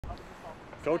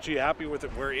Coach, are you happy with it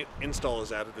where install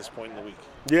is at this point in the week?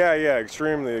 Yeah,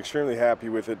 extremely happy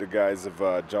with it. The guys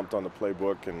have jumped on the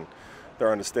playbook and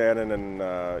they're understanding,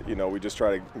 and we just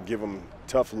try to give them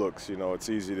tough looks. It's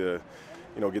easy to,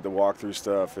 get the walkthrough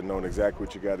stuff and knowing exactly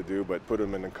what you got to do, but put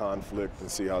them in a conflict and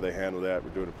see how they handle that.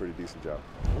 We're doing a pretty decent job.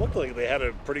 It looked like they had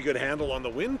a pretty good handle on the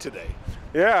win today.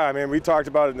 Yeah, I mean, we talked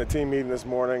about it in the team meeting this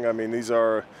morning. I mean, these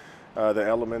are the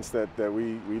elements that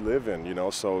we live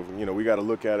in, so, we got to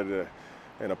look at it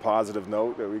in a positive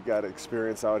note that we got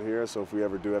experience out here. So if we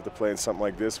ever do have to play in something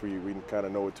like this, we kind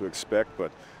of know what to expect,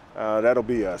 but that'll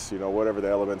be us. Whatever the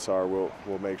elements are,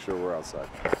 we'll make sure we're outside.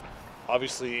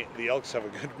 Obviously, the Elks have a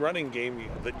good running game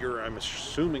that you're, I'm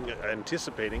assuming,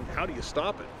 anticipating. How do you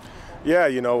stop it? Yeah,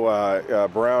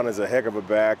 Brown is a heck of a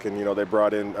back, and, they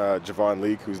brought in Javon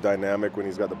Leak, who's dynamic when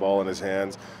he's got the ball in his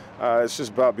hands. It's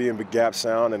just about being gap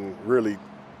sound, and really,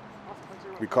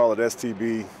 we call it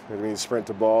STB. It means sprint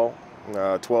to ball.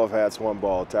 12 hats, 1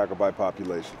 ball, tackle by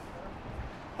population.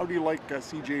 How do you like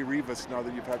CJ Rivas now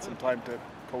that you've had some time to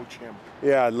coach him?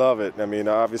 Yeah, I love it. I mean,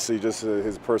 obviously, just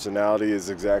his personality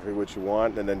is exactly what you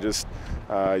want, and then just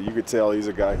you could tell he's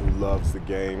a guy who loves the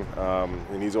game,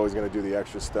 and he's always going to do the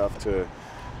extra stuff to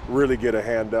really get a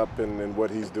hand up in what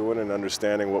he's doing and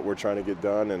understanding what we're trying to get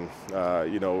done. And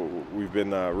we've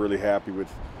been really happy with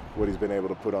what he's been able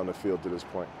to put on the field to this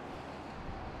point.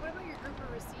 What about your group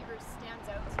of receivers stands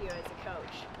out to you as a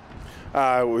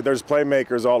coach? There's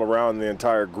playmakers all around the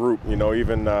entire group.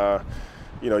 Even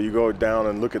you go down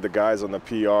and look at the guys on the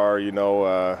PR.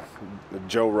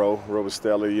 Joe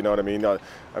Robustelli. You know what I mean?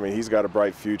 I mean, he's got a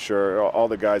bright future. All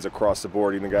the guys across the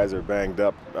board, even the guys that are banged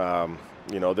up.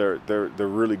 They're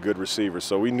really good receivers.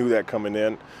 So we knew that coming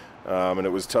in, and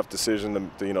it was a tough decision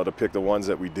to pick the ones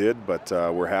that we did. But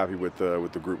we're happy with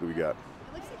the group that we got.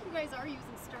 It looks like you guys are using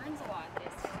Stearns a lot this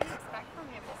year. What do you expect from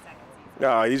him this second season?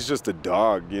 No, he's just a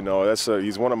dog.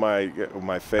 He's one of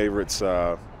my favorites.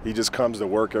 He just comes to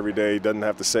work every day. He doesn't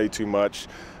have to say too much.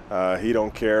 He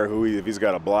don't care if he's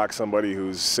got to block somebody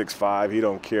who's 6'5", he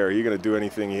don't care. He's going to do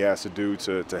anything he has to do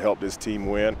to help this team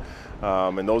win.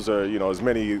 And those are, as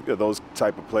many of those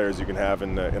type of players you can have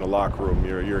in a locker room.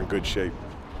 You're in good shape.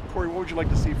 Corey, what would you like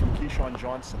to see from Keyshawn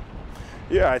Johnson?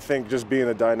 Yeah, I think just being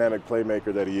the dynamic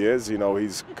playmaker that he is,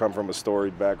 he's come from a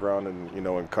storied background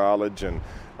in college, and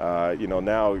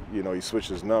now he switched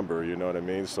his number, you know what I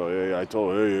mean? So I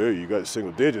told him, hey, you got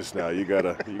single digits now. You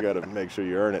gotta make sure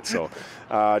you earn it. So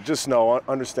just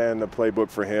understand the playbook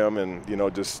for him, and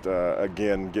just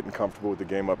again getting comfortable with the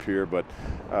game up here. But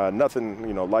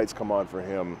nothing, lights come on for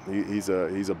him. He's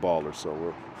a baller,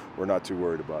 so we're not too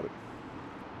worried about it.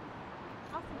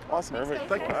 Awesome.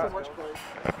 Thank you so much, Corey.